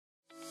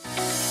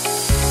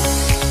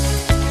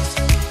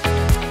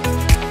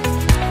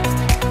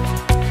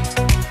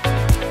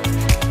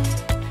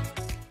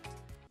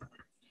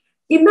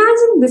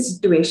Imagine the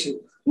situation.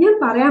 ഞാൻ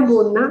പറയാൻ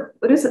പോകുന്ന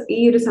ഈ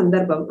ഒരു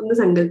സന്ദർഭം ഒന്ന്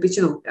സങ്കല്പിച്ച്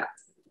നോക്കുക.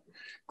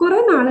 കുറെ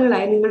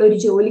നാളുകളായി നിങ്ങൾ ഒരു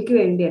ജോലിക്ക്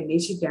വേണ്ടി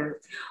അന്വേഷിക്കുകയാണ്.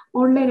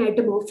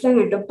 ഓൺലൈനായിട്ടും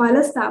ഓഫ്ലൈനായിട്ടും പല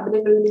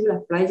സ്ഥാപനങ്ങളിലും നിങ്ങൾ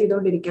അപ്ലൈ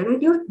ചെയ്തുകൊണ്ടിരിക്കുകയാണ്.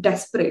 And you are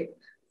desperate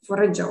four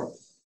A job.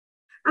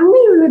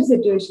 അങ്ങനെയുള്ള ഒരു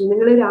സിറ്റുവേഷൻ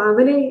നിങ്ങൾ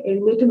രാവിലെ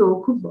എഴുന്നേറ്റ്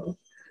നോക്കുമ്പോൾ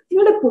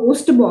നിങ്ങളുടെ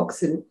പോസ്റ്റ്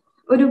ബോക്സിൽ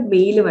ഒരു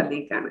mail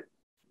വന്നേക്കാണ്.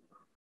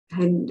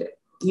 And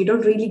you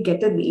don't really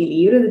get A mail.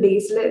 ഈ ഒരു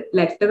ഡേയ്സിൽ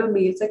ലെറ്ററും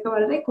മെയിൽസ് ഒക്കെ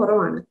വളരെ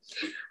കുറവാണ്.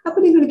 അപ്പൊ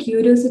നിങ്ങൾ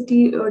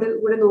ക്യൂരിയോസിറ്റിയോട്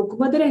കൂടെ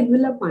നോക്കുമ്പോൾ അതൊരു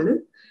എൻവലപ്പാണ്.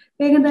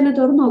 വേഗം തന്നെ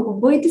തുറന്നു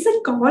നോക്കുമ്പോൾ it is A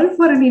call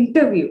for an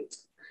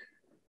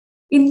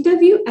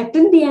interview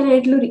attend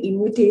ചെയ്യാനായിട്ടുള്ള ഒരു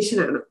ഇൻവിറ്റേഷൻ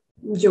ആണ്.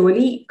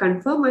 ജോലി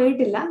കൺഫേം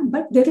ആയിട്ടില്ല,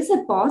 but there is A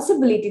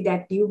possibility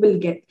that you will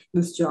get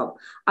this job.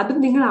 അതും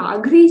നിങ്ങൾ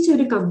ആഗ്രഹിച്ച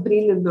ഒരു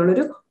കമ്പനിയിൽ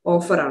നിന്നുള്ളൊരു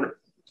ഓഫറാണ്.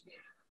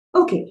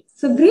 Okay,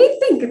 so great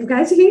thing,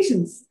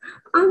 congratulations.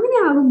 അങ്ങനെ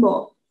ആകുമ്പോൾ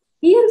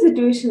ഈ ഒരു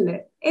സിറ്റുവേഷനിൽ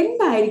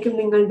എന്തായിരിക്കും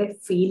നിങ്ങളുടെ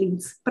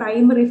ഫീലിങ്സ്?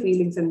 പ്രൈമറി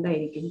ഫീലിങ്സ്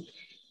എന്തായിരിക്കും?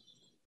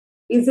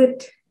 Is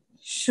it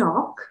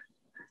shock,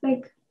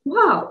 like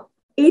wow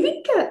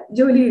എനിക്ക്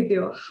ജോലി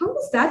കിട്ടിയോ, ഹൗ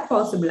ഇസ് ദാറ്റ്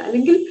പോസിബിൾ?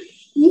 അല്ലെങ്കിൽ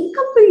ഈ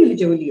കമ്പനിയിൽ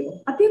ജോലിയോ?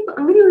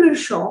 അങ്ങനെയുള്ളൊരു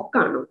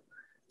ഷോക്കാണോ?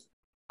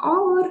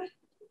 Or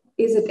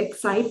is it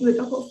excitement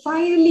of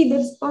finally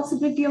there's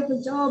possibility of a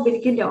job,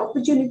 എനിക്ക് എൻ്റെ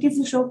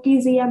ഓപ്പർച്യൂണിറ്റീസ്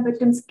ഷോക്കേസ് ചെയ്യാൻ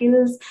പറ്റും,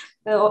 സ്കിൽസ്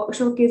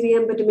ഷോക്കേസ്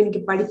ചെയ്യാൻ പറ്റും,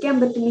 എനിക്ക് പഠിക്കാൻ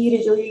പറ്റും ഈ ഒരു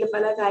ജോലിയിൽ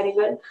പല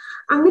കാര്യങ്ങൾ,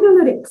 അങ്ങനെയുള്ള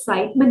ഒരു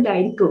എക്സൈറ്റ്മെന്റ്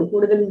ആയിരിക്കും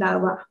കൂടുതൽ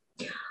ഉണ്ടാവുക?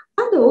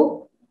 അതോ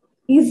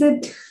ഈസ്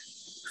ഇറ്റ്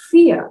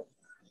ഫിയർ,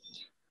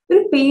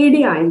 ഒരു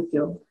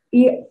പേടിയായിരിക്കോ?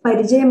 ഈ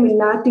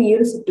പരിചയമില്ലാത്ത ഈ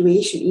ഒരു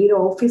സിറ്റുവേഷൻ, ഈ ഒരു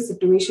ഓഫീസ്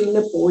സിറ്റുവേഷനിൽ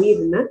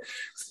പോയിരുന്ന്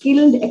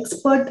സ്കിൽഡ്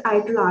എക്സ്പേർട്ട്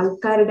ആയിട്ടുള്ള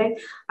ആൾക്കാരുടെ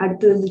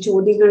അടുത്ത് നിന്ന്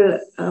ചോദ്യങ്ങൾ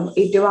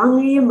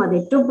ഏറ്റുവാങ്ങുകയും അത്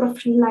ഏറ്റവും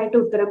പ്രൊഫഷണൽ ആയിട്ട്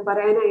ഉത്തരം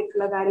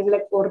പറയാനായിട്ടുള്ള കാര്യങ്ങളെ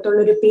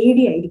ഓർത്തുള്ള ഒരു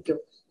പേടിയായിരിക്കും.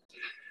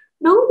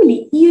 നോർമലി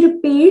ഈ ഒരു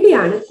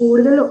പേടിയാണ്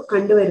കൂടുതൽ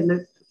കണ്ടുവരുന്ന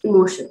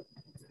emotion.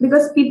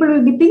 Because people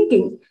will be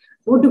thinking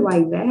what do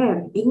I were,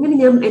 എങ്ങനെ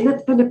ഞാൻ എന്നെ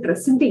തന്നെ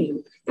പ്രസന്റ് ചെയ്യും,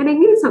 ഞാൻ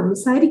എങ്ങനെ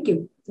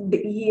സംസാരിക്കും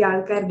ഈ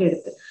ആൾക്കാരുടെ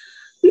അടുത്ത്.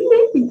 പിന്നെ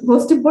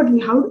most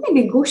important, how do I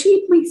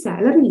negotiate my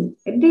salary?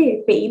 എൻ്റെ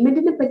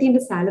പേയ്മെന്റിനെ പറ്റി,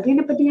 എൻ്റെ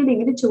സാലറിനെ പറ്റി ഞാൻ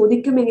എങ്ങനെ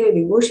ചോദിക്കും, എങ്ങനെ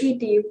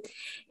നെഗോഷിയേറ്റ് ചെയ്യും?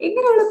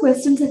 ഇങ്ങനെയുള്ള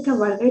ക്വസ്റ്റ്യൻസ് ഒക്കെ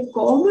വളരെ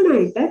കോമൺ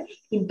ആയിട്ട്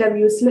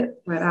ഇന്റർവ്യൂസിൽ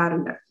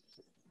വരാറുണ്ട്.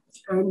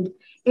 ആൻഡ്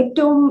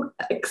ഏറ്റവും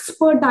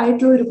എക്സ്പേർട്ട്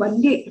ആയിട്ടുള്ള ഒരു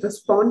വലിയ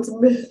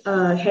റെസ്പോൺസിബിൾ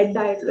ഹെഡ്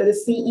ആയിട്ടുള്ള ഒരു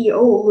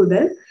CEO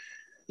മുതൽ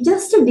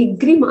ജസ്റ്റ്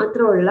ഡിഗ്രി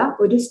മാത്രമുള്ള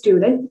ഒരു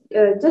student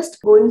just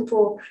going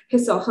for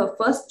his or her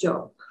first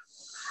job,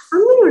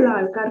 അങ്ങനെയുള്ള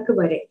ആൾക്കാർക്ക്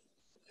വരെ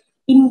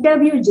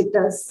ഇന്റർവ്യൂ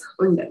ജിറ്റേഴ്സ്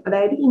ഉണ്ട്.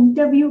 അതായത്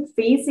ഇന്റർവ്യൂ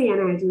ഫേസ്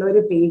ചെയ്യാനായിട്ടുള്ള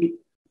ഒരു പേടി.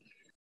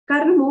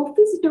 കാരണം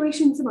ഓഫീസ്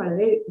സിറ്റുവേഷൻസ്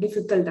വളരെ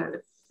ഡിഫിക്കൽട്ടാണ്.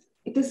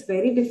 It is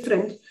very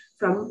different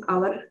from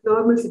our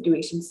normal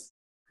situations.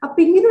 അപ്പൊ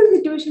ഇങ്ങനെയുള്ള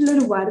സിറ്റുവേഷനിൽ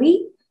ഒരു വറി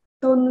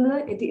തോന്നുന്നത്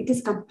ഇറ്റ്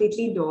ഈസ്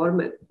കംപ്ലീറ്റ്ലി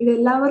നോർമൽ. ഇത്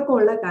എല്ലാവർക്കും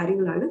ഉള്ള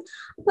കാര്യങ്ങളാണ്.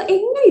 അപ്പൊ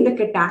എങ്ങനെ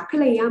ഇതൊക്കെ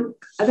ടാക്കിൾ ചെയ്യാം,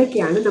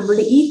 അതൊക്കെയാണ്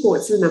നമ്മുടെ ഈ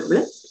കോഴ്സിൽ നമ്മൾ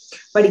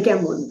പഠിക്കാൻ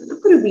പോകുന്നത്.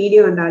 നമുക്കൊരു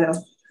വീഡിയോ കണ്ടാലോ?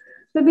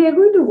 So we are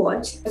going to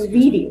watch a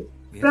video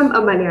from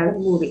a Malayalam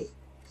movie.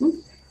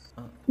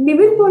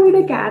 Nivin പോളിയുടെ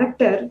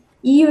ക്യാരക്ടർ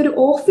ഈ ഒരു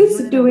ഓഫീസ്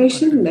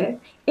സിറ്റുവേഷനിൽ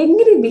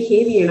എങ്ങനെ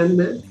ബിഹേവ്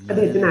ചെയ്യണമെന്ന്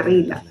അദ്ദേഹത്തിന്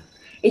അറിയില്ല.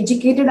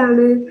 എഡ്യൂക്കേറ്റഡ്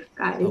ആണ്,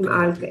 കാര്യം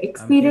ആൾക്ക്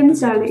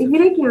എക്സ്പീരിയൻസ്ഡ് ആണ്.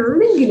 ഇങ്ങനെയൊക്കെ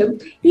ആണെങ്കിലും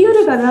ഈ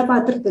ഒരു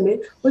കഥാപാത്രത്തിന്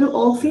ഒരു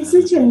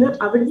ഓഫീസിൽ ചെന്ന്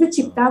അവിടുത്തെ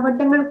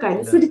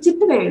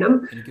ചിട്ടാവട്ടങ്ങൾക്കനുസരിച്ചിട്ട് വേണം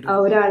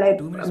ഒരാളെ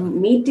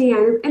മീറ്റ്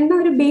ചെയ്യാനും എന്ന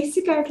ഒരു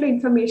ബേസിക് ആയിട്ടുള്ള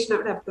ഇൻഫർമേഷൻ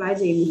അവിടെ അപ്ലൈ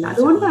ചെയ്യുന്നില്ല.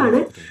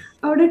 അതുകൊണ്ടാണ്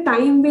അവിടെ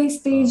ടൈം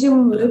വേസ്റ്റേജും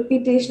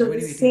റിപ്പീറ്റേഷനും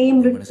സെയിം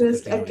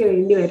റിക്വസ്റ്റ് ഒക്കെ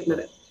വേണ്ടി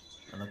വരുന്നത്.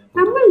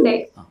 നമ്മളുടെ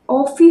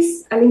ഓഫീസ്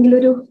അല്ലെങ്കിൽ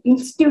ഒരു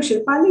ഇൻസ്റ്റിറ്റ്യൂഷൻ,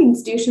 പല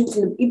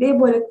ഇൻസ്റ്റിറ്റ്യൂഷൻസിലും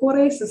ഇതേപോലെ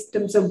കുറെ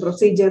സിസ്റ്റംസും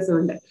പ്രൊസീജിയേഴ്സും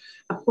ഉണ്ട്.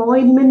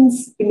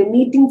 അപ്പോയിന്റ്മെന്റ്സ്, പിന്നെ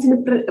മീറ്റിംഗ്സിന്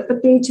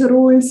പ്രത്യേകിച്ച്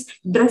റൂൾസ്,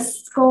 ഡ്രസ്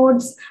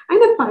കോഡ്സ്,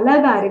 അങ്ങനെ പല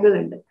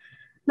കാര്യങ്ങളുണ്ട്.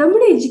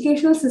 നമ്മുടെ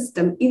എഡ്യൂക്കേഷണൽ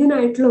സിസ്റ്റം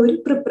ഇതിനായിട്ടുള്ള ഒരു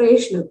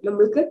പ്രിപ്പറേഷനും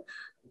നമ്മൾക്ക്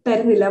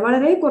തരുന്നില്ല.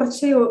 വളരെ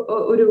കുറച്ച്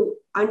ഒരു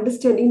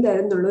അണ്ടർസ്റ്റാൻഡിങ്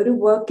തരുന്നുള്ള ഒരു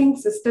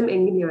വർക്കിംഗ് സിസ്റ്റം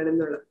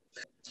എങ്ങനെയാണെന്നുള്ളത്.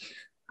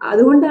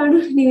 അതുകൊണ്ടാണ്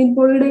നിവിൻ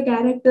പോളിയുടെ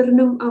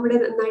ക്യാരക്ടറിനും അവിടെ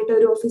നന്നായിട്ട്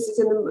ഒരു ഓഫീസിൽ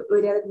ചെന്ന്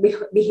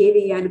ബിഹേവ്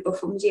ചെയ്യാനും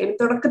പെർഫോം ചെയ്യാനും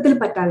തുടക്കത്തിൽ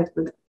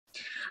പറ്റാതിരുന്നത്.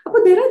 അപ്പൊ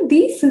there are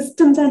these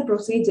systems and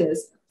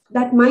procedures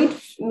that might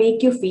make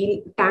you feel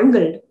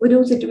tangled. ഒരു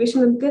സിറ്റുവേഷൻ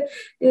നമുക്ക്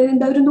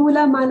എന്താ ഒരു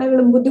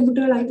നൂലാമാലകളും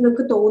ബുദ്ധിമുട്ടുകളായിട്ട്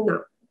നമുക്ക്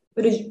തോന്നാം.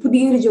 ഒരു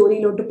പുതിയൊരു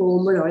ജോലിയിലോട്ട്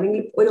പോകുമ്പോഴോ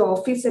അല്ലെങ്കിൽ ഒരു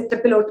ഓഫീസ്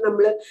സെറ്റപ്പിലോട്ട്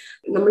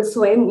നമ്മൾ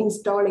സ്വയം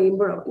ഇൻസ്റ്റാൾ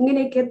ചെയ്യുമ്പോഴോ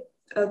ഇങ്ങനെയൊക്കെ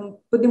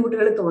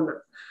ബുദ്ധിമുട്ടുകൾ തോന്നാം.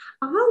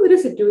 ആ ഒരു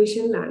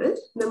സിറ്റുവേഷനിലാണ്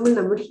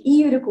നമ്മുടെ ഈ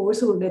ഒരു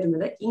കോഴ്സ്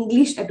കൊണ്ടുവരുന്നത്,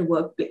 ഇംഗ്ലീഷ് അറ്റ്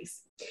വർക്ക് പ്ലേസ്.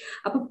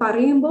 അപ്പൊ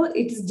പറയുമ്പോൾ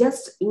it is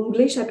just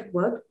English at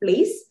work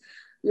place,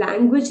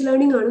 language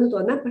learning ആണെന്ന്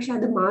തോന്നാം. പക്ഷെ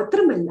അത്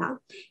മാത്രമല്ല,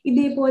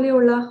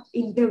 ഇതേപോലെയുള്ള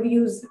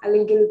ഇന്റർവ്യൂസ്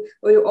അല്ലെങ്കിൽ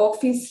ഒരു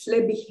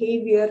ഓഫീസിലെ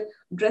ബിഹേവിയർ,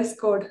 ഡ്രസ്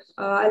കോഡ്,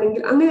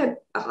 അല്ലെങ്കിൽ അങ്ങനെ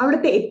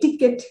അവിടുത്തെ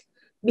എറ്റിക്കറ്റ്,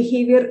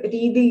 ബിഹേവിയർ,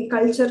 രീതി,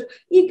 കൾച്ചർ,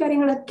 ഈ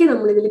കാര്യങ്ങളൊക്കെ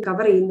നമ്മൾ ഇതിൽ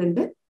കവർ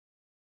ചെയ്യുന്നുണ്ട്.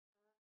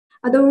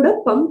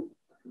 അതോടൊപ്പം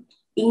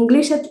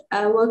ഇംഗ്ലീഷ്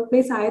വർക്ക്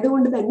പ്ലേസ്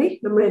ആയതുകൊണ്ട് തന്നെ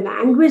നമ്മൾ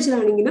ലാംഗ്വേജ്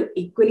ലേണിങ്ങിനും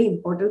ഈക്വലി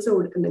ഇമ്പോർട്ടൻസ്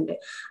കൊടുക്കുന്നുണ്ട്.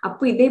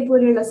 അപ്പോൾ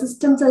ഇതേപോലെയുള്ള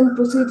സിസ്റ്റംസ് ആൻഡ്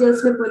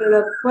പ്രൊസീജിയേഴ്സിനെ പോലെയുള്ള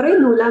കുറെ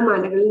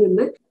നൂലാമാലകളിൽ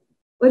നിന്ന്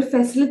ഒരു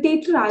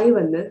ഫെസിലിറ്റേറ്റർ ആയി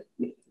വന്ന്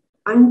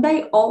untie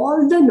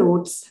all the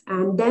knots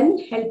and then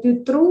help you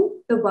through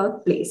the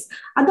workplace.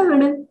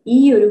 അതാണ് ഈ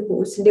ഒരു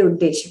കോഴ്സിന്റെ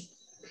ഉദ്ദേശം.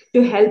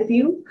 To help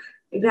you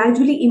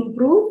gradually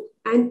improve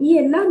and ഈ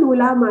എല്ലാ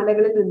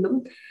നൂലാമാലകളിൽ നിന്നും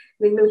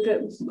നിങ്ങൾക്ക്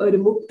ഒരു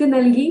മുക്തി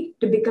നൽകി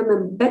to become a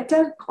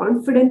better,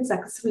 confident,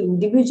 successful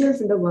individuals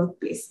in the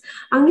workplace.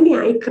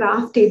 അങ്ങനെയായി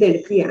ക്രാഫ്റ്റ്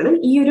ചെയ്തെടുക്കുകയാണ്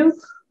ഈ ഒരു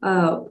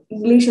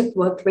ഇംഗ്ലീഷ് അറ്റ്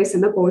വർക്ക് പ്ലേസ്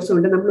എന്ന കോഴ്സ്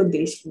കൊണ്ട് നമ്മൾ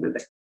ഉദ്ദേശിക്കുന്നത്.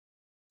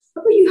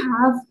 അപ്പോൾ യു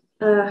ഹാവ്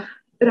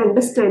ഒരു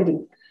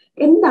അണ്ടർസ്റ്റാൻഡിങ്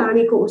എന്താണ്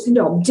ഈ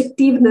കോഴ്സിന്റെ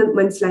ഒബ്ജക്റ്റീവ് എന്ന്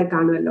മനസ്സിലായി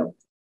കാണുമല്ലോ.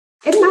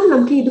 എന്നാൽ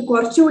നമുക്ക് ഇത്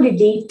കുറച്ചുകൂടി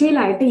ഡീറ്റെയിൽ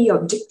ആയിട്ട് ഈ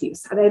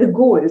ഒബ്ജക്റ്റീവ്സ്, അതായത്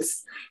ഗോൾസ്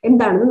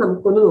എന്താണെന്ന്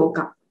നമുക്കൊന്ന്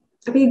നോക്കാം.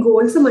 അപ്പൊ ഈ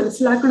ഗോൾസ്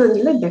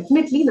മനസ്സിലാക്കണമെങ്കിൽ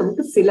ഡെഫിനറ്റ്ലി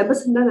നമുക്ക്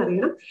സിലബസ് എന്താണെന്ന്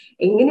അറിയണം,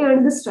 എങ്ങനെയാണ്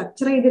ഇത്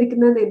സ്ട്രക്ചർ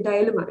ചെയ്തിരിക്കുന്നത്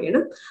എന്തായാലും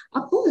അറിയണം.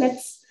 അപ്പോൾ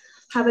let's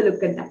have A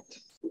look at that.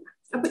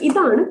 അപ്പൊ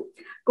ഇതാണ്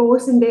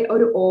കോഴ്സിന്റെ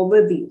ഒരു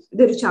ഓവർവ്യൂ.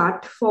 ഇതൊരു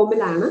ചാർട്ട്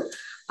ഫോമിലാണ്.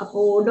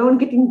 അപ്പോൾ don't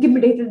get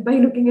ഇന്റിമിഡേറ്റഡ് by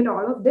looking at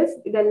all of this.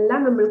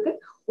 ഇതെല്ലാം നമ്മൾക്ക്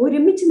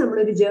ഒരുമിച്ച്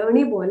നമ്മളൊരു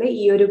ജേർണി പോലെ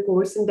ഈ ഒരു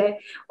കോഴ്സിന്റെ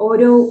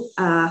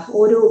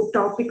ഓരോ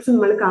ടോപ്പിക്സും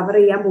നമ്മൾ കവർ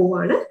ചെയ്യാൻ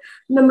പോവുകയാണ്.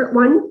 നമ്മൾ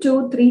 1, 2,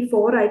 3,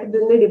 4 ആയിട്ട്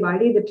ഇതിനെ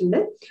ഡിവൈഡ് ചെയ്തിട്ടുണ്ട്.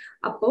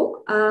 അപ്പോൾ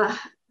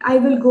I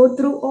will go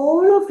through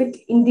all of it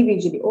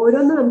individually.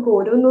 ഓരോന്നും നമുക്ക്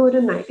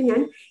ഓരോന്നായിട്ട്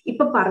ഞാൻ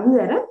ഇപ്പൊ പറഞ്ഞു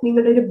തരാം.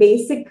 നിങ്ങളുടെ ഒരു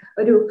ബേസിക്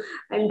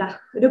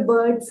ഒരു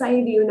ബേർഡ്സ് ഐ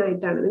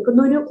വ്യൂനായിട്ടാണ്,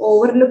 നിങ്ങൾക്കൊന്നൊരു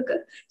ഓവർലുക്ക്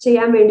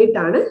ചെയ്യാൻ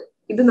വേണ്ടിയിട്ടാണ്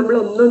ഇത് നമ്മൾ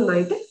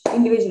ഒന്നൊന്നായിട്ട്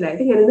ഇൻഡിവിജ്വൽ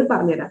ആയിട്ട് ഞാനിന്ന്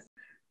പറഞ്ഞുതരാം.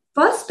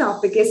 First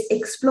topic is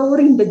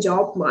exploring the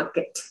job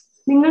market.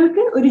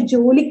 നിങ്ങൾക്ക് ഒരു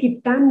ജോലി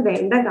കിട്ടാൻ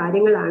വേണ്ട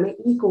കാര്യങ്ങളാണ്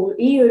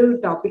ഈ ഒരു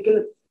ടോപ്പിക്കിൽ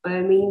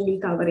മെയിൻലി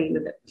കവർ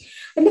ചെയ്യുന്നത്.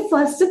 അതിന്റെ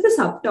ഫസ്റ്റത്തെ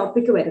സബ്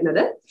ടോപ്പിക്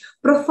വരുന്നത്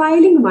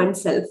profiling one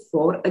self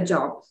for A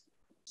job.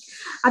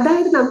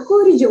 അതായത്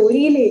നമുക്കൊരു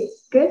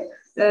ജോലിയിലേക്ക്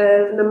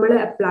നമ്മൾ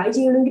അപ്ലൈ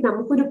ചെയ്യണമെങ്കിൽ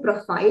നമുക്കൊരു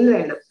പ്രൊഫൈൽ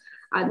വേണം.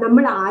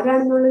 നമ്മൾ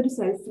ആരാണെന്നുള്ള ഒരു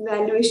സെൽഫ്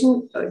ഇവാലുവേഷൻ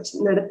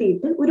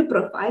നടത്തിയിട്ട് ഒരു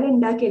പ്രൊഫൈൽ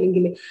ഉണ്ടാക്കി,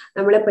 അല്ലെങ്കിൽ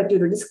നമ്മളെ പറ്റി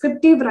ഒരു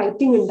ഡിസ്ക്രിപ്റ്റീവ്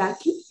റൈറ്റിംഗ്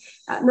ഉണ്ടാക്കി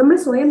നമ്മൾ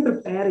സ്വയം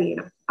പ്രിപ്പയർ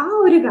ചെയ്യണം. ആ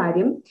ഒരു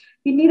കാര്യം.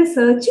 പിന്നീട്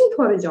സെർച്ചിങ്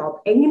ഫോർ എ ജോബ്,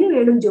 എങ്ങനെ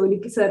വേണം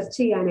ജോലിക്ക് സെർച്ച്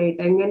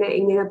ചെയ്യാനായിട്ട്,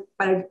 എങ്ങനെ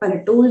പല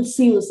ടൂൾസ്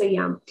യൂസ്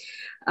ചെയ്യാം.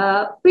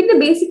 പിന്നെ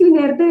ബേസിക്കലി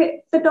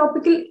നേരത്തെ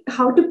ടോപ്പിക്കിൽ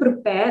ഹൗ ടു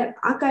പ്രിപ്പയർ,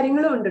 ആ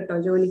കാര്യങ്ങളും ഉണ്ട് കേട്ടോ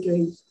ജോലിക്ക്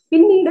വേണ്ടി.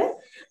 പിന്നീട്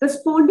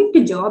റെസ്പോണ്ടിങ്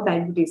ടു ജോബ്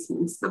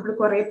അഡ്വർടൈസ്മെന്റ്സ്. നമ്മൾ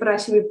കുറെ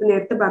പ്രാവശ്യം ഇപ്പൊ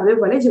നേരത്തെ പറഞ്ഞ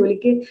പോലെ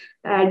ജോലിക്ക്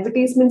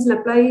അഡ്വർടൈസ്മെന്റ്സ്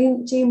അപ്ലൈ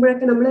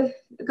ചെയ്യുമ്പോഴൊക്കെ നമ്മൾ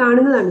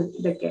കാണുന്നതാണ്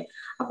ഇതൊക്കെ.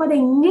 അപ്പൊ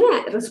അതെങ്ങനെ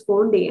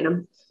റെസ്പോണ്ട് ചെയ്യണം,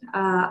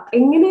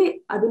 എങ്ങനെ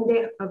അതിന്റെ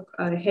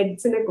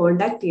ഹെഡ്സിനെ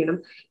കോണ്ടാക്ട് ചെയ്യണം,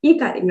 ഈ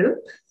കാര്യങ്ങളും.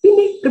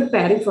 പിന്നെ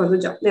പ്രിപ്പയറിംഗ് ഫോർ ദ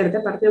ജോബ്, നേരത്തെ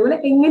പറഞ്ഞ പോലെ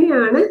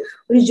എങ്ങനെയാണ്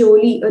ഒരു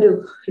ജോലി, ഒരു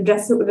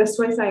ഡ്രസ്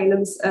വൈസ്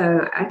ആയാലും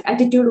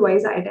ആറ്റിറ്റ്യൂഡ്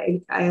വൈസ്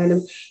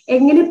ആയാലും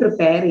എങ്ങനെ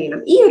പ്രിപ്പയർ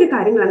ചെയ്യണം. ഈ ഒരു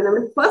കാര്യങ്ങളാണ്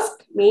നമ്മുടെ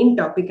ഫസ്റ്റ് മെയിൻ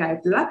ടോപ്പിക്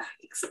ആയിട്ടുള്ള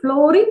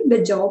എക്സ്പ്ലോറിംഗ്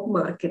ദ ജോബ്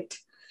മാർക്കറ്റ്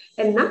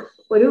എന്ന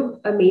ഒരു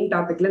മെയിൻ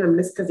ടോപ്പിക്കിൽ നമ്മൾ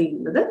ഡിസ്കസ്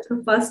ചെയ്യുന്നത്.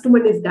 First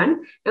one is done.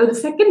 Now the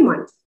second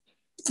one,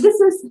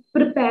 this is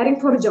preparing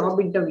for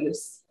job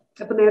interviews.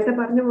 അപ്പൊ നേരത്തെ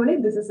പറഞ്ഞ പോലെ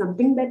this is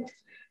something that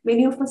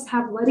many of us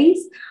have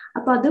worries.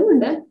 അപ്പൊ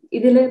അതുകൊണ്ട്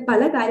ഇതില്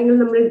പല കാര്യങ്ങളും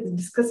നമ്മൾ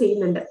ഡിസ്കസ്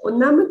ചെയ്യുന്നുണ്ട്.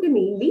 ഒന്നാമത്തെ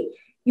mainly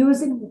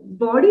using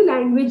body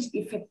language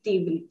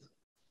effectively.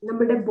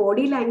 നമ്മുടെ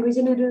ബോഡി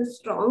ലാംഗ്വേജിന് ഒരു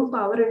സ്ട്രോങ്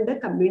പവർ ഉണ്ട്.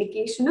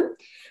 കമ്മ്യൂണിക്കേഷനും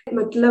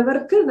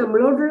മറ്റുള്ളവർക്ക്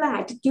നമ്മളോടുള്ള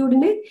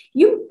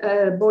ആറ്റിറ്റ്യൂഡിനെയും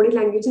ബോഡി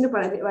ലാംഗ്വേജിന്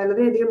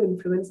വളരെയധികം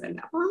ഇൻഫ്ലുവൻസ്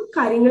ഉണ്ട്. അപ്പൊ ആ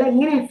കാര്യങ്ങൾ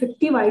എങ്ങനെ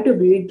എഫക്റ്റീവ് ആയിട്ട്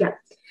ഉപയോഗിക്കാം.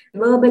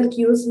 Verbal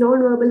quiz, non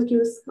verbal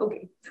quiz,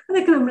 okay,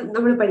 അതൊക്കെ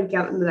നമ്മൾ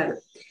പഠിക്കാവുന്നതാണ്.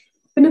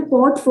 പിന്നെ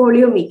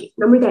പോർട്ട്ഫോളിയോ മേക്കിംഗ്,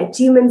 നമ്മുടെ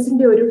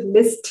അച്ചീവ്മെന്റ്സിന്റെ ഒരു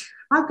ലിസ്റ്റ്,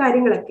 ആ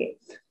കാര്യങ്ങളൊക്കെ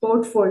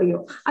പോർട്ട്ഫോളിയോ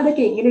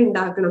അതൊക്കെ എങ്ങനെ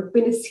ഉണ്ടാക്കണം.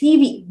 പിന്നെ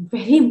CV,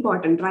 very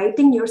important,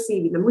 writing your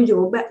CV. നമുക്ക്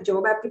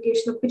ജോബ്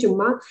ആപ്ലിക്കേഷൻ ഒക്കെ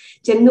ചുമ്മാ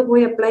ചെന്ന്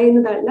പോയി അപ്ലൈ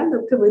ചെയ്യുന്നതല്ല,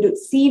 നമുക്ക് ഒരു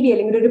CV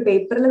അല്ലെങ്കിൽ ഒരു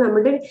പേപ്പറിൽ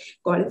നമ്മുടെ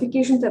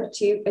ക്വാളിഫിക്കേഷൻസ്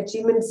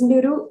അച്ചീവ്മെന്റ്സിന്റെ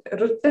ഒരു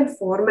റിട്ടൺ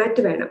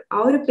ഫോർമാറ്റ് വേണം.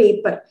 ആ ഒരു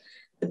paper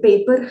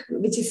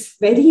which is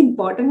very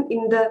important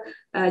in the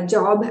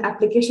job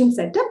application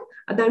setup,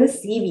 അതാണ്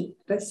CV,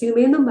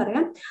 റെസ്യൂമേ എന്നും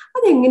പറയാം.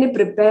 അതെങ്ങനെ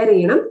പ്രിപ്പയർ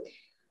ചെയ്യണം,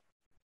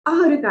 ആ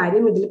ഒരു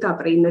കാര്യം ഇതിൽ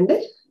കവർ ചെയ്യുന്നുണ്ട്.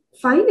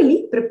 Finally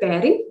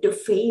preparing to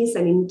face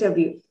an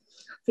interview.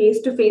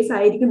 Face to face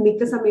ആയിരിക്കും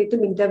മിക്ക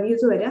സമയത്തും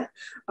ഇന്റർവ്യൂസ് വരിക.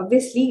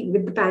 ഒബ്വിയസ്ലി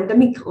വിത്ത്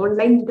പാൻഡമിക്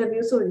ഓൺലൈൻ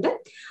ഇന്റർവ്യൂസും ഉണ്ട്.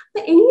 അപ്പൊ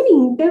എങ്ങനെ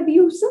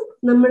ഇന്റർവ്യൂസ്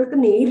നമ്മൾക്ക്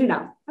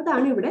നേരിടാം,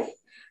 അതാണ് ഇവിടെ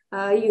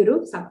ഈ ഒരു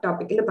സബ്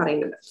ടോപ്പിക്കിൽ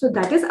പറയുന്നത്. So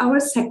that is our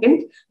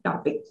second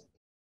topic,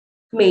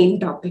 main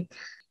topic.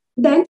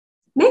 Then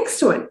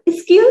next one,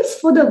 skills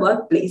for the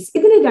work place.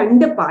 ഇതിന്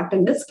 2 പാർട്ട്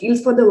ഉണ്ട്.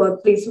 Skills for the work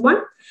place 1,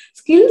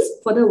 skills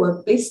for the work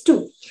place 2.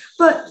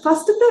 അപ്പൊ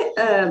ഫസ്റ്റത്തെ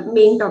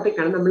മെയിൻ ടോപ്പിക്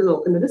ആണ് നമ്മൾ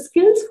നോക്കുന്നത്,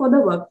 skills for the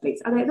work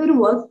place. അതായത് ഒരു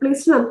work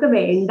പ്ലേസിൽ നമുക്ക്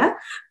വേണ്ട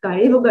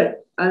കഴിവുകൾ,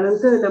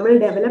 നമ്മൾ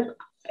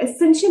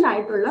എസെൻഷ്യൽ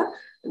ആയിട്ടുള്ള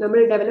നമ്മൾ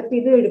ഡെവലപ്പ്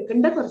ചെയ്ത്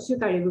എടുക്കേണ്ട കുറച്ച്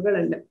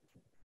കഴിവുകളുണ്ട്.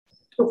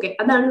 ഓക്കെ,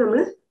 അതാണ് നമ്മൾ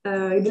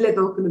ഇതിൽ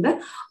നോക്കുന്നത്.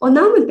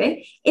 ഒന്നാമത്തെ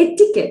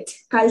etiquette,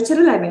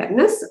 cultural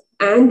awareness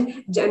and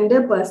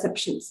gender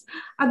perceptions.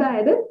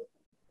 അതായത്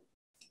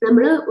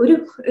നമ്മൾ ഒരു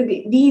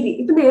രീതി,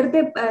 ഇപ്പൊ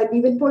നേരത്തെ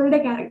നിവിൻ പോളിയുടെ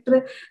ക്യാരക്ടർ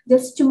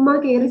ജസ്റ്റ് ചുമ്മാ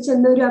കയറി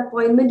ചെന്ന ഒരു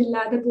അപ്പോയിന്റ്മെന്റ്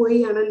ഇല്ലാതെ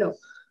പോയാണല്ലോ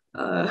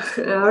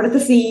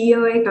അവിടുത്തെ CEO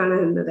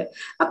കാണുന്നത്.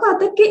 അപ്പൊ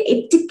അതൊക്കെ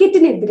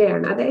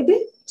എറ്റിക്കറ്റിനെതിരെയാണ്, അതായത്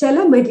ചില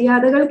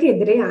മര്യാദകൾക്ക്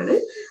എതിരെയാണ്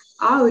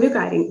ആ ഒരു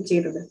കാര്യം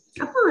ചെയ്തത്.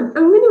 അപ്പൊ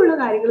അങ്ങനെയുള്ള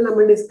കാര്യങ്ങൾ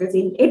നമ്മൾ ഡിസ്കസ്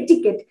ചെയ്യും.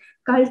 Etiquette,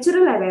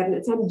 cultural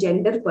awareness and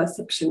gender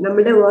perception.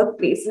 നമ്മുടെ വർക്ക്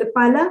പ്ലേസിൽ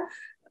പല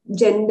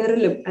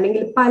ജെൻഡറിലും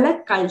അല്ലെങ്കിൽ പല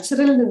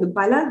കൾച്ചറിൽ നിന്നും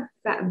പല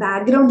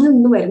ബാക്ക്ഗ്രൗണ്ടിൽ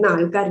നിന്നും വരുന്ന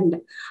ആൾക്കാരുണ്ട്.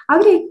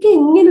 അവരെയൊക്കെ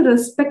എങ്ങനെ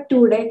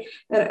റെസ്പെക്റ്റോടെ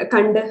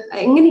കണ്ട്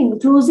എങ്ങനെ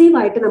ഇൻക്ലൂസീവ്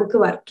ആയിട്ട് നമുക്ക്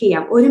വർക്ക്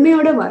ചെയ്യാം,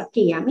 ഒരുമയോടെ വർക്ക്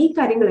ചെയ്യാം, ഈ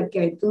കാര്യങ്ങളൊക്കെ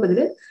ആയിരിക്കും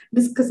അതിൽ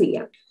ഡിസ്കസ്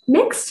ചെയ്യാം.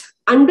 Next,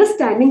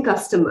 understanding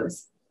customers.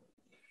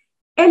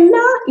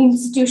 എല്ലാ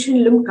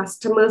ഇൻസ്റ്റിറ്റ്യൂഷനിലും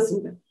കസ്റ്റമേഴ്സ്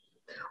ഉണ്ട്.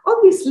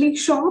 ഒബ്വിയസ്ലി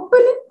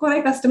ഷോപ്പിൽ കുറെ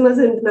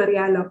കസ്റ്റമേഴ്സ് ഉണ്ടെന്ന്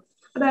അറിയാലോ.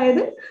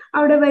 അതായത്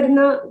അവിടെ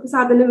വരുന്ന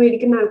സാധനം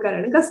മേടിക്കുന്ന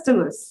ആൾക്കാരാണ്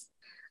കസ്റ്റമേഴ്സ്.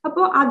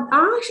 അപ്പോൾ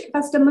ആ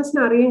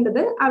കസ്റ്റമേഴ്സിനെ അറിയേണ്ടത്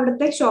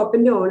അവിടുത്തെ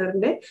ഷോപ്പിന്റെ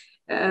ഓണറിന്റെ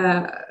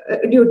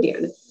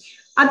ഡ്യൂട്ടിയാണ്.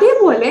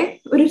 അതേപോലെ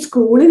ഒരു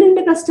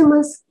സ്കൂളിലുണ്ട്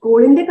കസ്റ്റമേഴ്സ്,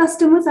 സ്കൂളിന്റെ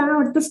കസ്റ്റമേഴ്സ് ആണ്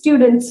അവിടുത്തെ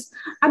സ്റ്റുഡൻസ്.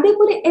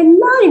 അതേപോലെ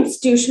എല്ലാ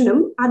ഇൻസ്റ്റിറ്റ്യൂഷനും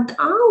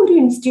ആ ഒരു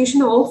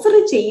ഇൻസ്റ്റിറ്റ്യൂഷൻ ഓഫർ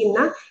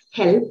ചെയ്യുന്ന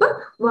ഹെൽപ്പ്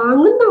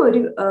വാങ്ങുന്ന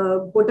ഒരു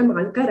കൂട്ടം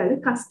ആൾക്കാരാണ്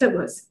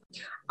കസ്റ്റമേഴ്സ്.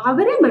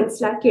 അവരെ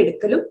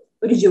മനസ്സിലാക്കിയെടുക്കലും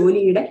ഒരു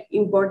ജോലിയുടെ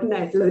ഇമ്പോർട്ടൻ്റ്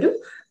ആയിട്ടുള്ള ഒരു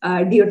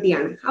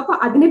ഡ്യൂട്ടിയാണ്. അപ്പൊ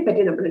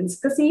അതിനെപ്പറ്റി നമ്മൾ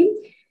ഡിസ്കസ് ചെയ്യും.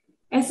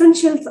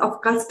 Essentials of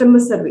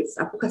customer service.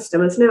 അപ്പൊ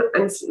കസ്റ്റമേഴ്സിനെ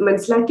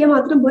മനസ്സിലാക്കിയാൽ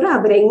മാത്രം പോരാ,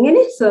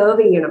 അവരെങ്ങനെ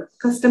സെർവ് ചെയ്യണം,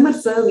 കസ്റ്റമർ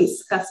സർവീസ്,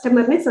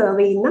 കസ്റ്റമറിനെ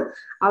സെർവ് ചെയ്യുന്ന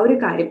ആ ഒരു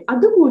കാര്യം,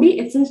 അതുകൂടി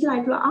എസെൻഷ്യൽ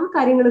ആയിട്ടുള്ള ആ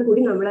കാര്യങ്ങൾ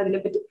കൂടി നമ്മൾ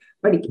അതിനെപ്പറ്റി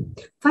പഠിക്കും.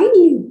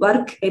 Finally,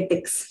 work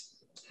ethics.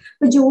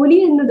 അപ്പൊ ജോലി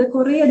എന്നത്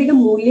കുറെ അധികം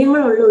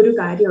മൂല്യങ്ങളുള്ള ഒരു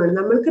കാര്യമാണ്.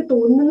 നമ്മൾക്ക്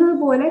തോന്നുന്നത്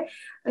പോലെ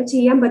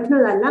ചെയ്യാൻ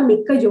പറ്റുന്നതല്ല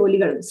മിക്ക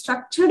ജോലികളും.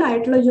 സ്ട്രക്ചേർഡ്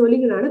ആയിട്ടുള്ള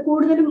ജോലികളാണ്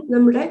കൂടുതലും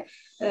നമ്മുടെ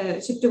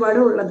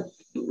ചുറ്റുപാടും ഉള്ളത്.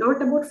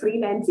 നോട്ട് അബൌട്ട്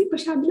ഫ്രീലാൻസിങ്,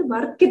 പക്ഷെ അതിൽ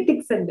വർക്ക്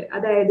എത്തിക്സ് ഉണ്ട്.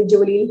 അതായത്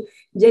ജോലിയിൽ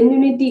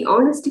ജെന്യൂനിറ്റി,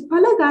 ഓണസ്റ്റി,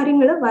 പല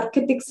കാര്യങ്ങൾ വർക്ക്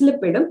എത്തിക്സിൽ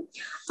പെടും.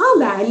 ആ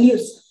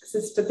വാല്യൂസ്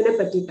സിസ്റ്റത്തിനെ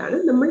പറ്റിയിട്ടാണ്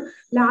നമ്മൾ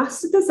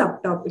ലാസ്റ്റത്തെ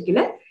സബ് ടോപ്പിക്കിൽ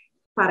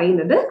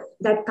പറയുന്നത്.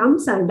 That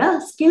comes under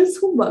skills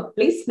four work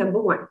place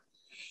number 1.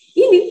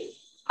 ഇനി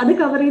അത്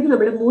കവർ ചെയ്ത്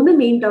നമ്മുടെ 3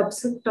 മെയിൻ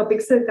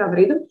ടോപ്പിക്സ് കവർ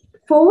ചെയ്തു.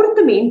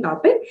 4th main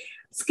topic,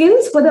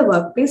 skills for the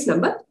work place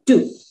number 2.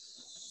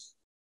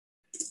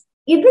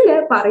 ഇതില്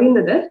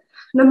പറയുന്നത്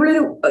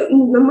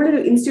നമ്മളൊരു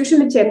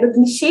ഇൻസ്റ്റിറ്റ്യൂഷനിൽ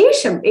ചേർന്നതിന്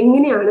ശേഷം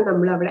എങ്ങനെയാണ്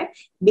നമ്മൾ അവിടെ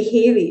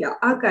ബിഹേവ് ചെയ്യുക,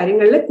 ആ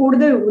കാര്യങ്ങളിൽ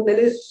കൂടുതൽ ഊന്നൽ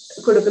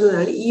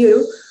കൊടുക്കുന്നതാണ് ഈ ഒരു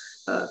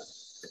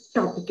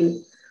ടോപ്പിക്കിൽ.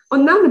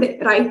 ഒന്നാമത്,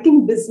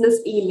 റൈറ്റിംഗ്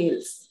ബിസിനസ്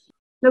ഇമെയിൽസ്.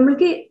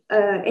 നമ്മൾക്ക്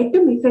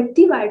ഏറ്റവും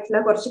ഇഫക്റ്റീവ്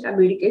ആയിട്ടുള്ള കുറച്ച്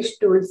കമ്മ്യൂണിക്കേഷൻ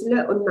ടൂൾസിൽ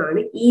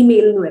ഒന്നാണ്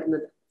ഇമെയിൽ എന്ന്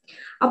വരുന്നത്.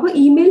 അപ്പൊ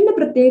ഇമെയിലിന്റെ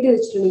പ്രത്യേകത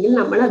വെച്ചിട്ടുണ്ടെങ്കിൽ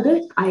നമ്മൾ അത്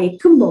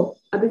അയക്കുമ്പോൾ,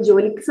 അത്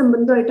ജോലിക്ക്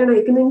സംബന്ധമായിട്ടാണ്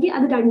അയക്കുന്നതെങ്കിൽ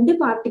അത് 2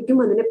 പാർട്ടിക്കും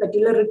അതിനെ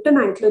പറ്റിയുള്ള റിട്ടേൺ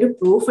ആയിട്ടുള്ള ഒരു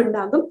പ്രൂഫ്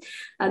ഉണ്ടാകും.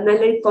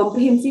 നല്ല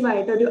കോംപ്രിഹെൻസീവ്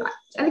ആയിട്ടൊരു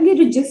അല്ലെങ്കിൽ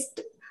ഒരു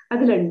ജസ്റ്റ്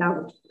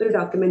അതിലുണ്ടാവും ഒരു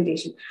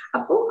ഡോക്യുമെന്റേഷൻ.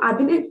 അപ്പോൾ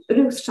അതിന്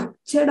ഒരു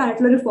സ്ട്രക്ചേർഡ്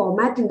ആയിട്ടുള്ള ഒരു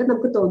ഫോർമാറ്റ് ഉണ്ട്.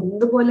 നമുക്ക്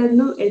തോന്നുന്നത് പോലെ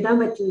ഒന്നും എഴുതാൻ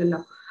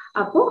പറ്റില്ലല്ലോ.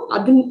 അപ്പോൾ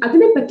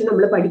അതിനെപ്പറ്റി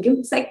നമ്മൾ പഠിക്കും.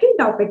 Second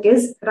topic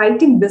is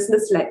writing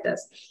business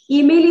letters.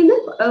 ഇമെയിലിൽ നിന്ന്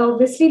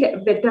ഒബ്വിയസ്ലി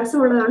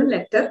വ്യത്യാസമുള്ളതാണ്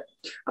ലെറ്റർ.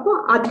 അപ്പോൾ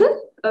അത്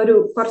ഒരു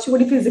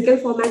കുറച്ചുകൂടി ഫിസിക്കൽ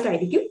ഫോർമാറ്റ്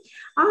ആയിരിക്കും.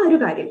 ആ ഒരു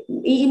കാര്യം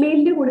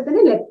ഇമെയിലിന്റെ കൂടെ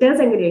തന്നെ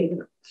ലെറ്റേഴ്സ് എങ്ങനെ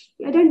എഴുതണം,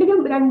 രണ്ടിനും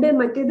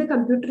മറ്റേത്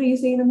കമ്പ്യൂട്ടർ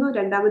യൂസ് ചെയ്യുന്നു,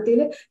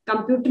 രണ്ടാമത്തേല്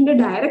കമ്പ്യൂട്ടറിന്റെ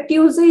ഡയറക്റ്റ്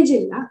യൂസേജ്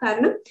ഇല്ല.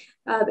 കാരണം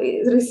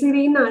റിസീവ്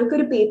ചെയ്യുന്ന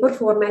ആൾക്കൊരു പേപ്പർ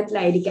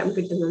ഫോർമാറ്റിലായിരിക്കാം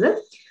കിട്ടുന്നത്,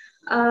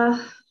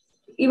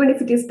 even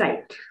if it is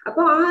typed.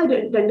 അപ്പോൾ ആ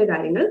 2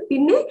 കാര്യങ്ങൾ.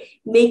 പിന്നെ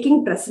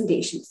മേക്കിംഗ്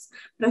പ്രസന്റേഷൻസ്.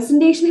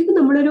 പ്രസന്റേഷൻ ഇപ്പൊ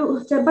നമ്മളൊരു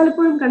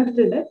പലപ്പോഴും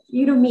കണ്ടിട്ടുണ്ട്, ഈ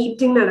ഒരു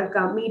മീറ്റിംഗ്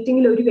നടക്കാം,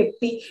 മീറ്റിംഗിൽ ഒരു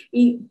വ്യക്തി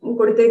ഈ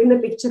കൊടുത്തിരിക്കുന്ന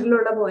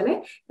പിക്ചറിലുള്ള പോലെ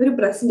ഒരു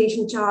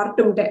പ്രസന്റേഷൻ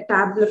ചാർട്ടും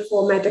ടാബ്ലർ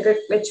ഫോർമാറ്റ് ഒക്കെ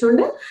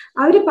വെച്ചുകൊണ്ട്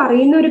അവർ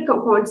പറയുന്ന ഒരു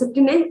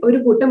കോൺസെപ്റ്റിനെ ഒരു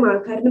കൂട്ടം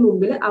ആൾക്കാരുടെ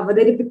മുമ്പിൽ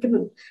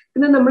അവതരിപ്പിക്കുന്നു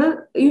എന്ന് നമ്മൾ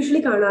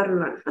യൂഷ്വലി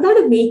കാണാറുള്ളതാണ്.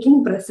 അതാണ്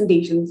മേക്കിംഗ്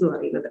പ്രസന്റേഷൻസ് എന്ന്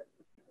പറയുന്നത്.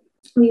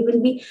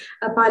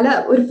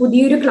 ഒരു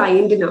പുതിയൊരു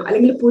ക്ലയന്റിനോ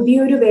അല്ലെങ്കിൽ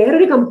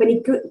വേറൊരു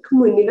കമ്പനിക്ക്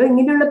മുന്നിലോ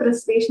ഇങ്ങനെയുള്ള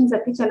പ്രസന്റേഷൻസ്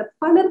ഒക്കെ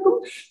പലർക്കും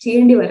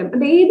ചെയ്യേണ്ടി വരും.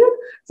 അത് ഏത്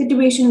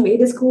സിറ്റുവേഷനും,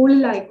 ഏത്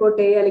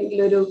സ്കൂളിലായിക്കോട്ടെ അല്ലെങ്കിൽ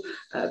ഒരു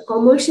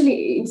കൊമേഴ്ഷ്യൽ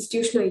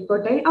ഇൻസ്റ്റിറ്റ്യൂഷൻ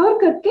ആയിക്കോട്ടെ,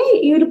 അവർക്കൊക്കെ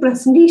ഈ ഒരു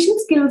പ്രസന്റേഷൻ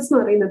സ്കിൽസ്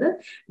എന്ന് പറയുന്നത്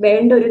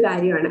വേണ്ട ഒരു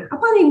കാര്യമാണ്.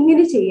 അപ്പൊ അത്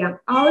എങ്ങനെ ചെയ്യാം,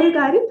 ആ ഒരു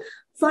കാര്യം.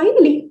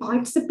 Finally,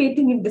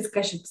 participating in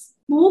discussions.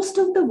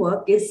 Most of the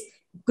work is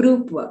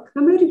group work.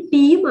 നമ്മളൊരു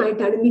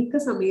ടീമായിട്ടാണ് മിക്ക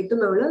സമയത്തും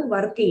നമ്മൾ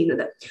വർക്ക്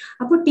ചെയ്യുന്നത്.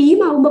 അപ്പോൾ ടീം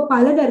ആവുമ്പോൾ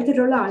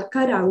പലതരത്തിലുള്ള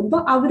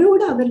ആൾക്കാരാകുമ്പോൾ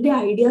അവരോട് അവരുടെ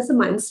ഐഡിയാസ്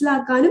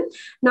മനസ്സിലാക്കാനും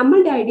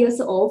നമ്മളുടെ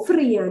ഐഡിയാസ് ഓഫർ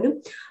ചെയ്യാനും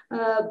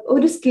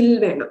ഒരു സ്കിൽ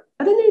വേണം.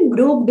 അതിന്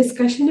ഗ്രൂപ്പ്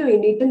ഡിസ്കഷന്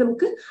വേണ്ടിയിട്ട്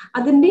നമുക്ക്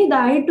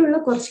അതിൻ്റെതായിട്ടുള്ള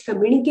കുറച്ച്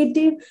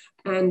കമ്മ്യൂണിക്കേറ്റീവ്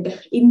ആൻഡ്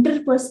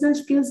ഇന്റർപേഴ്സണൽ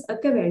സ്കിൽസ്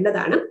ഒക്കെ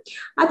വേണ്ടതാണ്.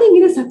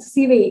 അതെങ്ങനെ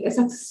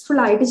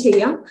സക്സസ്ഫുൾ ആയിട്ട്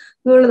ചെയ്യാം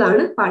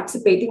എന്നുള്ളതാണ്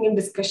പാർട്ടിസിപ്പേറ്റിംഗ് ഇൻ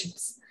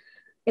ഡിസ്കഷൻസ്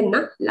എന്ന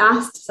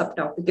ലാസ്റ്റ് സബ്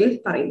ടോപ്പിക്കിൽ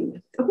പറയുന്നത്.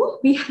 അപ്പോൾ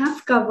we have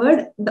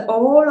covered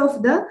all of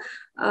the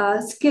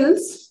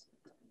skills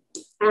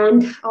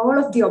and all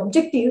of the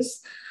objectives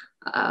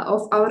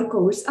of our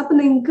course. അപ്പൊ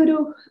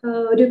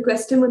നിങ്ങൾക്കൊരു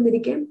ക്വസ്റ്റ്യൻ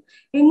വന്നിരിക്കാം,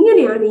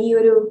 എങ്ങനെയാണ് ഈ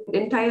ഒരു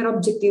എൻറ്റയർ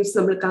ഒബ്ജക്റ്റീവ്സ്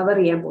നമ്മൾ കവർ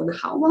ചെയ്യാൻ പോകുന്നത്?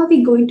 How are we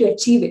going to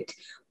achieve it?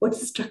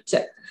 Watts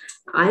structure?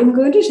 I am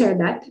going to share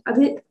that.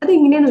 അത്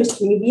എങ്ങനെയാന്ന്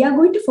വെച്ചിട്ടുണ്ടെങ്കിൽ we are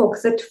going to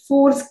focus at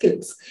 4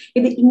 skills.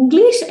 ഇത്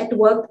ഇംഗ്ലീഷ് അറ്റ്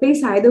വർക്ക്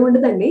പ്ലേസ് ആയതുകൊണ്ട്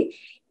തന്നെ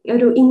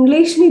ഒരു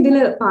ഇംഗ്ലീഷിന് ഇതിൽ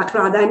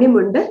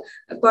പ്രാധാന്യമുണ്ട്.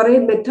 കുറെ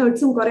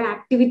മെത്തേഡ്സും കുറെ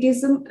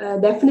ആക്ടിവിറ്റീസും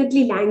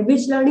ഡെഫിനറ്റ്ലി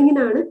ലാംഗ്വേജ്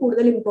ലേണിങ്ങിനാണ്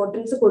കൂടുതൽ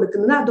ഇമ്പോർട്ടൻസ്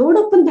കൊടുക്കുന്നത്.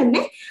 അതോടൊപ്പം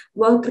തന്നെ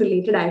വർക്ക്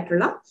റിലേറ്റഡ്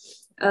ആയിട്ടുള്ള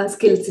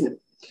സ്കിൽസിനും.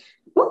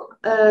 അപ്പോൾ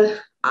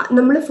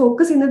നമ്മൾ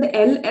ഫോക്കസ് ചെയ്യുന്നത്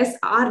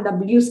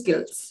LSRW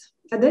സ്കിൽസ്.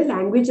 അത്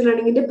ലാംഗ്വേജ്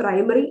ലേണിംഗിന്റെ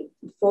പ്രൈമറി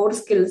 4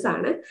 സ്കിൽസ്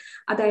ആണ്.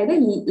 അതായത്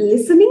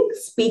ലിസണിങ്,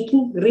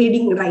 സ്പീക്കിംഗ്,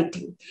 റീഡിംഗ്,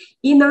 റൈറ്റിംഗ്.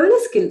 ഈ 4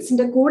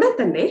 സ്കിൽസിന്റെ കൂടെ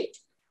തന്നെ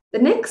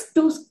the next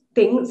 2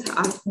 things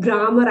are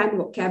grammar and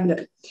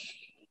vocabulary.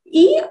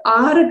 ഈ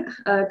 6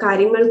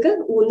 കാര്യങ്ങൾക്ക്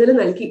ഊന്നൽ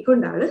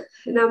നൽകിക്കൊണ്ടാണ്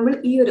നമ്മൾ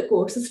ഈ ഒരു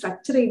കോഴ്സ്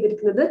സ്ട്രക്ചർ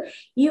ചെയ്തിരിക്കുന്നത്.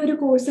 ഈ ഒരു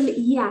കോഴ്സിൽ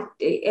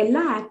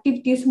എല്ലാ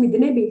ആക്ടിവിറ്റീസും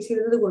ഇതിനെ ബേസ്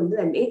ചെയ്തത് കൊണ്ട്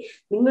തന്നെ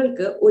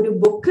നിങ്ങൾക്ക് ഒരു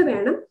ബുക്ക്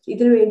വേണം.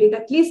 ഇതിനു വേണ്ടിയിട്ട്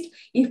at least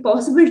if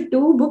possible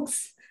 2 books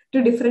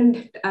to different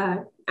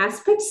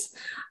aspects.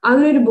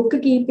 അങ്ങനെ ഒരു ബുക്ക്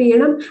കീപ്പ്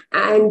ചെയ്യണം.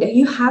 And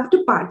you have to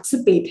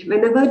participate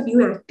whenever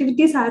new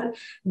activities are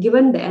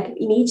given there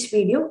in each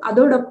video.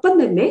 അതോടൊപ്പം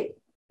തന്നെ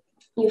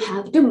you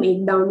have to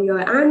make down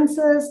your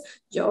answers,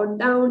 jot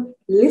down,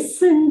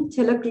 listen.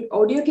 ചില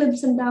audio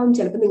clips ഉണ്ടാവും,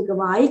 ചിലപ്പോൾ നിങ്ങൾക്ക്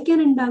വായിക്കാൻ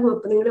ഉണ്ടാകും.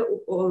 അപ്പൊ നിങ്ങളുടെ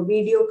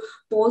വീഡിയോ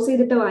പോസ്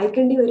ചെയ്തിട്ട്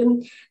വായിക്കേണ്ടി വരും.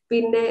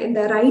 പിന്നെ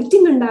എന്താ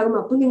റൈറ്റിംഗ് ഉണ്ടാകും.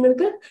 അപ്പൊ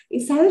നിങ്ങൾക്ക്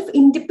സെൽഫ്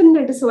ഇൻഡിപെൻഡന്റ്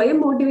ആയിട്ട് സ്വയം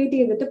മോട്ടിവേറ്റ്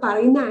ചെയ്തിട്ട്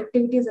പറയുന്ന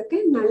ആക്ടിവിറ്റീസ് ഒക്കെ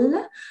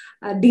നല്ല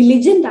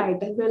ഡിലിജന്റ്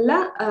ആയിട്ട് നല്ല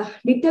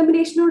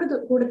ഡിറ്റർമിനേഷനോട്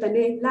കൂടെ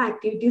തന്നെ എല്ലാ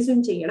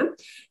ആക്ടിവിറ്റീസും ചെയ്യണം.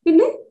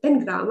 പിന്നെ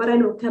ഗ്രാമർ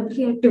ആൻഡ്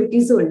വൊക്കാബുലറി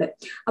ആക്ടിവിറ്റീസും ഉണ്ട്.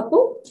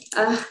 അപ്പോൾ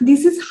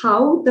this is how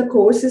the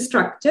course is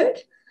structured.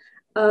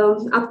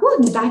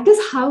 That is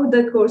how the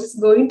course is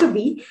going to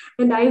be,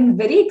 and I am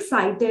very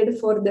excited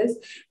for this.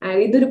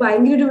 ഇതൊരു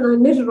ഭയങ്കര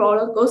നല്ലൊരു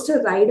റോളർ കോസ്റ്റർ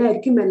റൈഡ്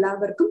ആയിരിക്കും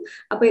എല്ലാവർക്കും.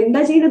 അപ്പൊ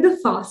എന്താ ചെയ്യുന്നത്,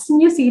 fasten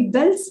your seat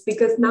belts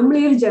because നമ്മൾ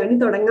ഈ ഒരു ജേർണി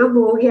തുടങ്ങാൻ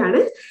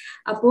പോവുകയാണ്.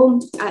 അപ്പോൾ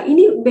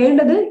ഇനി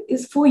വേണ്ടത്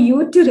is for you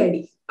to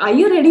ready. Are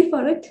you ready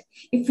for it?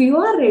 If you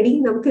are ready,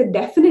 നമുക്ക്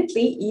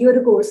definitely ഈ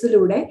ഒരു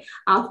കോഴ്സിലൂടെ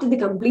after the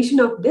completion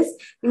of this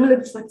നിങ്ങൾ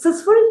ഒരു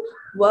successful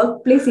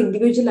workplace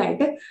individual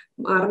ആയിട്ട്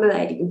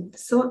മാറുന്നതായിരിക്കും.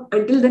 So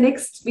until the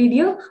next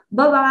video,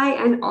 bye bye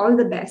and all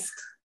the best.